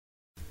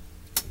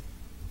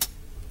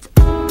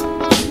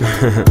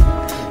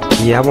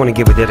Yeah, I want to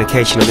give a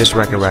dedication of this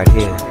record right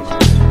here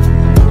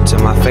to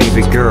my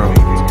favorite girl.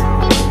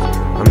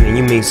 I mean,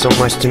 you mean so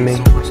much to me.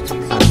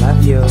 I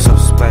love you. So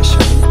special.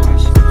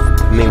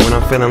 I mean, when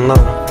I'm feeling low,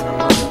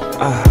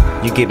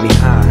 you get me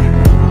high.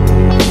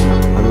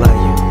 I love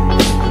you.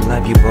 I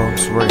love you, bro.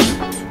 It's real.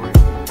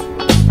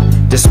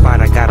 Despite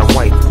I got a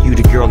wife, you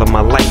the girl of my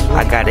life.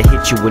 I gotta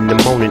hit you in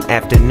the morning,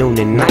 afternoon,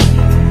 and night.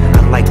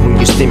 I like when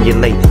you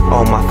stimulate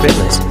all my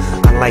feelings.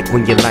 I like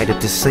when you light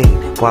up the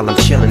scene while I'm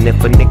chillin'.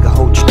 If a nigga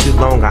hold you too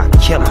long, I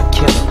kill him.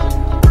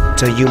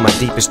 Tell you my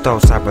deepest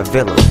thoughts, I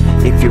reveal them.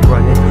 If you're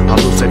running, I'll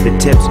lose at the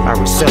tips, I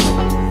reseal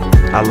them.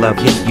 I love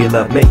you, you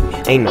love me.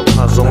 Ain't no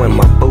puzzle in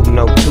my boot,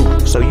 no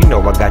two. So you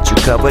know I got you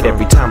covered.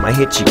 Every time I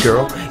hit you,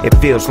 girl, it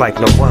feels like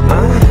no other.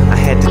 I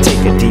had to take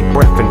a deep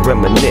breath and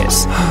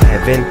reminisce.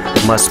 Heaven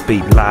must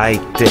be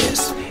like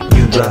this.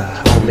 You the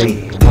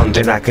only one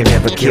that I could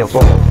ever kill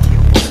for.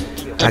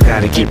 I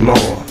gotta get more.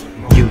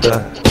 You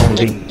the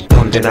only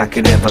one that I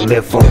could ever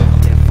live for.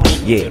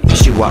 Yeah,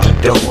 it's you I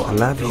adore. I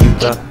love you. You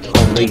the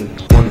only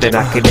one that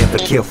I could ever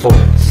kill for.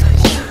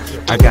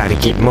 I gotta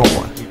get more.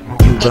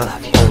 You the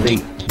only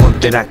one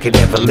that I could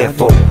ever live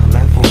for.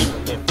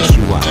 It's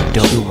you I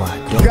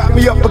adore. Got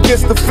me up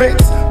against the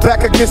fence,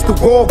 back against the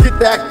wall. Get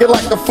to acting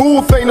like a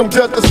fool. Ain't no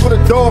justice for the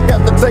dog.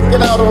 Have to take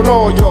it out on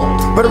all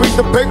y'all. Better read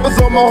the papers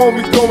on my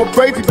homies going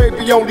crazy.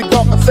 Baby, only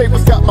got my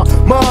savers. Got my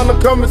mom,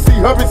 I'm coming see.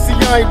 Hurry, see,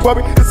 I ain't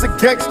worried. It's a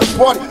gangster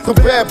party. So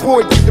bad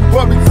boy getting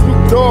worried.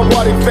 Snoop Dogg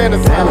while they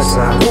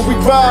fantasize. When we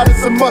ride,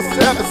 it's a must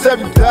have. It's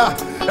every die.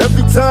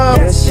 Every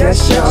time. Yes,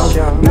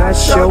 y'all. Not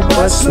show,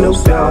 but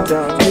Snoop Dogg.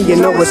 And you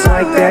know it's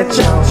like that,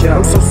 y'all.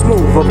 I'm so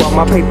smooth about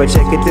my paper.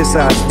 Check it, this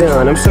how it's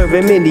done. I'm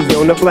serving Mindy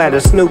on the platter.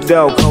 Snoop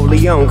Dogg,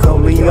 Coleon.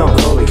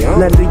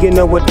 Now do you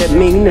know what that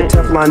mean? The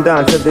Teflon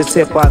Don to this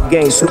hip-hop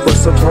game, super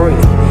supreme.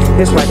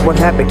 It's like what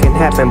happened can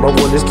happen, but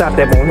will it stop?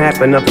 That won't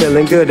happen. I'm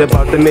feeling good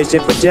about the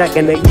mission for Jack,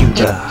 and they you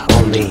the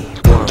only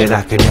one that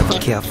I could ever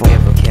care for.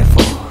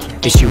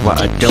 It's you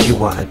I adore.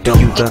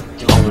 You the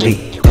only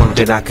one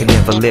that I could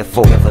ever live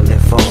for.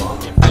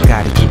 I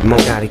gotta get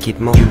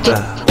more. You the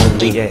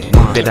only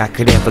one that I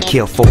could ever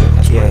kill for.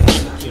 Yeah,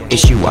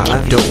 it's you I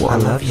adore. I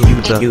love you.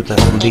 You the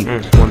only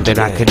one that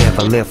I could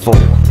ever live for.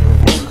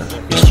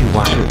 It's you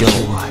I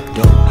adore.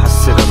 I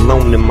sit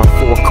alone in my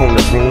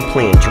four-corner room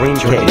playing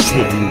Dreamcast,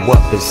 hitting you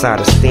up inside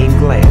a stained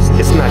glass.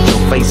 It's not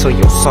your face or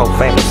your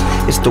soft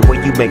ass, it's the way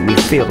you make me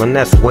feel, and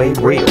that's way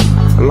real.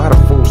 A lot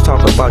of fools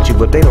talk about you,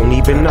 but they don't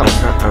even know.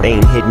 They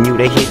ain't hitting you,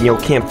 they hitting your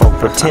kinfolk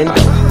pretender.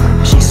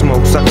 She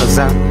smoke suckers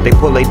out, they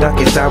pull they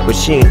duckies out, but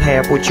she ain't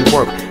half what you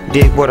work.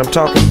 Dig what I'm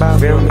talking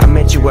about? I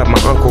met you at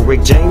my Uncle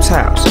Rick James'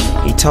 house.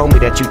 He told me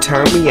that you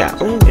turned me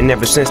out, and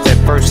ever since that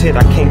first hit,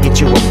 I can't get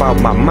you up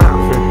out my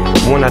mouth.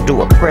 When I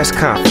do a press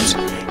conference,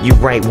 you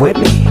right with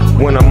me.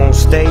 When I'm on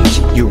stage,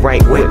 you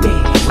right with me.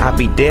 I'll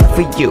be there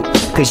for you,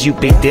 cause you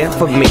be there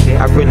for me.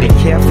 I really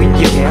care for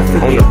you.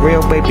 On the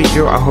real, baby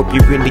girl, I hope you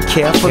really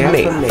care for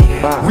me.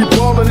 We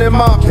ballin', in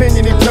my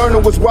opinion,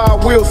 eternal is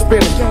wild wheel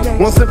spinning.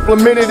 Once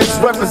implemented, it's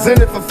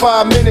represented for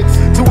 5 minutes.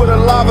 Two of the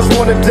livest,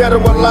 one is dead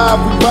or alive.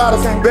 We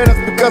riders, ban us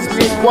because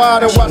we ain't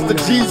quiet and watch the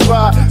G's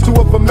ride. Two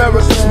of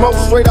America's smoke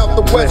straight out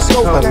the West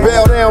Coast.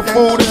 Bail down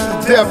food,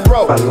 it's the death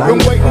row.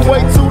 Been waiting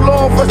way too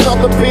long, fresh off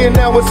the pen,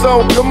 now it's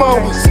on. Come on,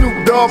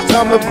 Snoop Dogg,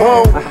 time to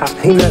bone.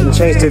 Ain't nothing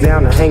changed it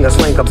down to hang a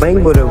slang a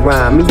bang with a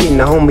rhyme. Me and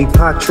the homie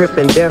Pac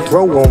trippin' death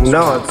row on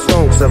Nod.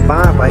 Strong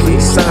survivor,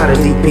 east side of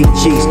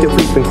DPG. Still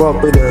creeping crawl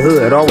through the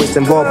hood, always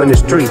involved in the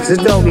streets.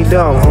 It's Doggy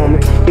Dog, homie.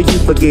 Did you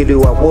forget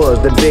who I was?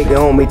 The big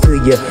homie to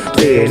you.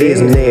 There it is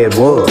and there it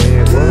was.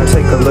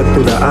 Take a look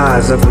through the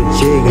eyes of a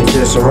jig and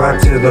just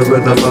rock to the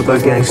rhythm of a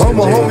gangster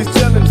jig.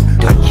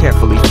 I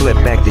carefully flip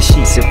back the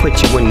sheets and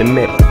put you in the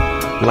middle,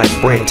 like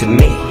bread to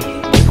me.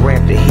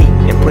 Grab the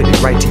heat and put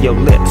it right to your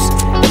lips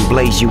and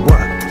blaze you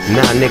up.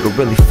 Now nigga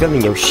really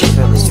feeling your shit.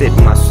 Sit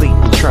in my seat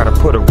and try to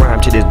put a rhyme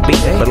to this beat,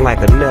 but like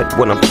a nut,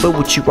 when I'm through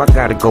with you, I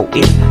gotta go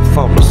eat,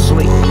 fall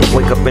asleep.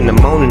 Wake up in the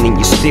morning and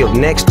you're still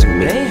next to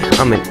me.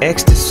 I'm in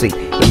ecstasy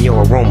and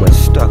your aroma is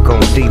stuck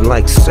on D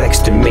like sex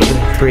to me.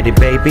 Pretty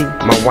baby,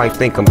 my wife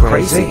think I'm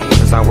crazy,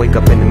 cause I wake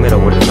up in the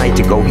middle of the night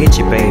to go hit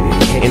you, baby.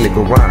 In the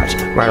garage,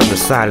 right on the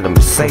side of the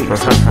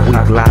Mercedes. We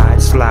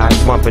glide, slide,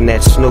 bumping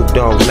that Snoop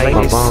Dogg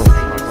latest.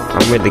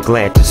 I'm really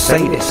glad to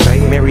say this.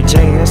 Mary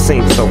Jane, that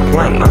seems so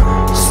plain.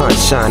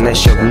 Sunshine,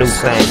 that's your new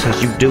thing,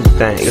 cause you do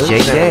things.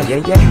 Yeah.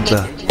 You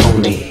the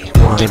only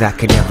one that I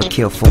could ever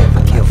kill for.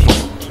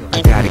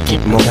 I gotta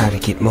get more.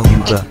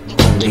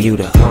 You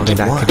the only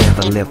that I could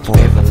ever live for.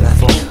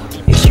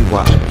 It's you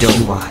I adore.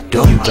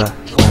 You the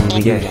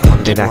only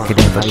one that I could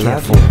ever care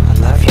for.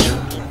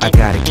 I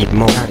gotta get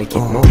more.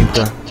 You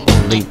the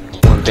only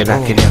one that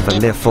I could ever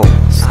live for.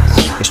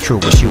 It's true,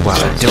 it's you I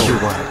adore. It's you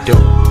I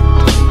adore.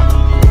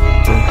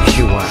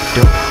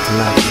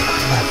 Love you.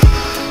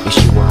 It's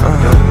you I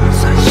adore.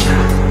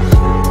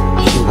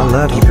 I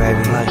love you,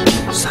 baby.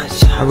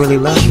 I really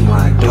love you.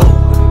 I adore.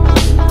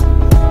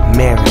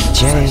 Mary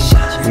Jane,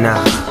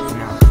 nah.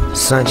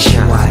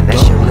 Sunshine,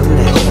 that's your new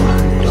name.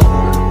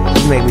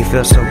 You make me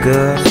feel so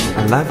good.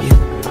 I love you.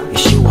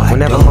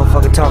 Whenever a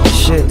motherfucker talking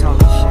shit,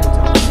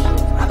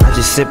 I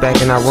just sit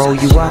back and I roll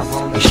you out.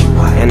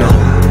 And I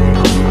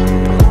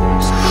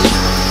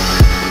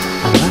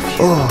love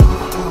you.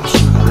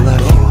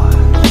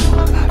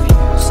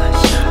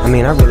 I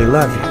mean, I really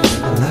love you.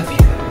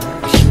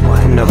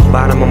 From the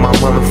bottom of my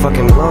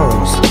motherfucking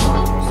lungs.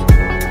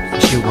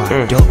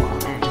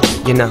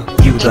 You know,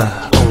 you the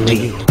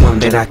only one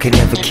that I could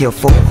ever kill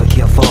for.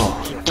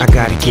 I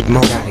gotta get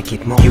more.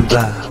 You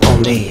the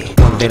only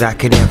one that I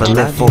could ever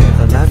live for.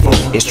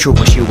 It's true,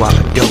 but you are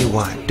dope.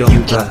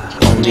 You the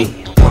only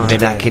one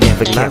that I could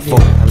ever care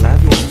for.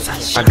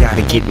 I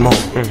gotta get more.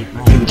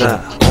 You the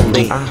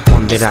only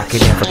one that I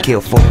could ever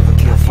kill for.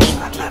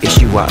 It's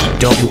you are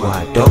dope.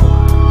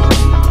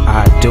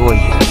 I adore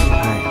you.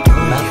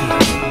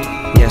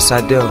 Yes,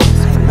 I do.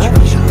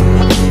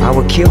 I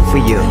will kill for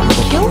you.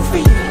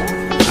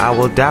 I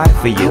will die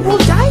for you.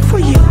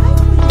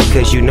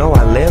 Because you know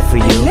I live for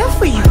you.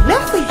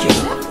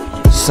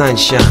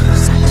 Sunshine.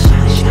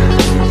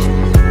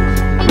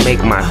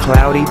 Make my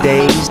cloudy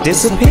days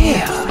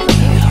disappear.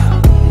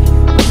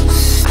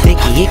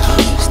 Sticky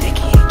icky.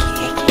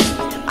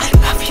 I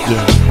love you.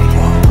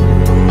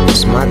 Yeah.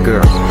 It's my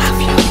girl.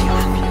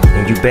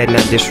 And you better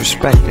not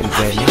disrespect it,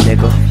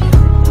 nigga.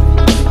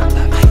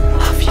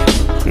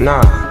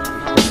 Nah,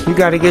 you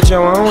gotta get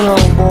your own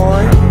home,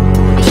 boy.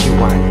 It's you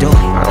I do.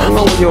 I don't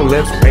know where your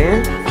lips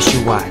been. It's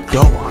you I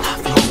do.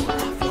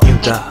 You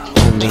the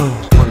only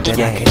one that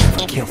I can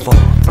ever kill for.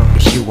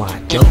 It's you I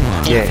do.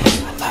 Yeah,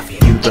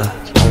 you the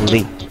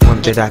only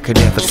one that I could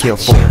ever kill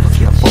for.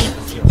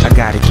 I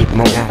gotta get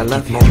more. I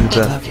love you. You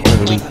the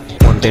only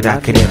one that I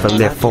could ever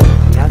live for.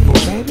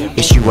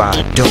 It's you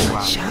I do.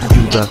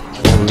 You the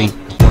only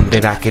one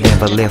that I could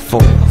ever live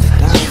for.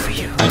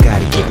 I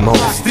gotta get more.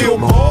 Still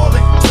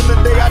ballin' till the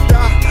day I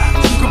die.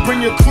 You can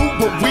bring your crew,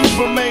 but we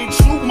remain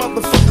true.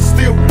 Motherfuckers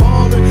still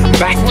ballin'.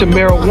 Back to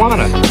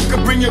marijuana. You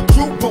can bring your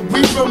crew, but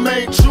we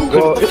remain true.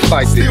 Well, it's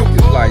like this.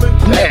 It's like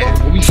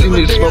that. When we see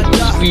niggas smoking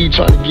this weed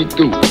trying to get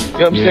through. You know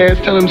what I'm saying?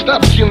 Tell them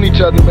stop killing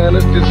each other, man.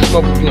 Let's just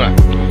smoke a blunt.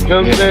 You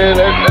know what I'm saying?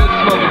 Let's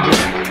smoke a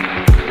blunt.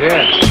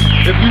 Yeah.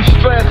 If you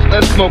stress,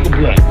 let's smoke a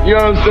blunt. You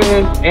know what I'm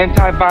saying?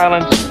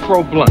 Anti-violence,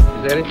 pro-blunt. Is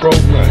that it?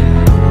 Pro-blunt.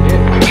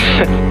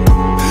 Yeah.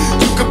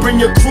 Bring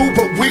your crew,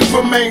 but we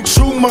remain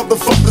true.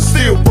 Motherfuckers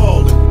still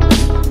ballin'.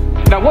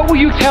 Now, what will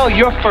you tell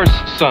your first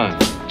son?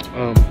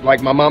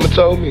 Like my mama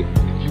told me,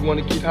 if you want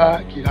to get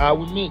high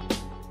with me.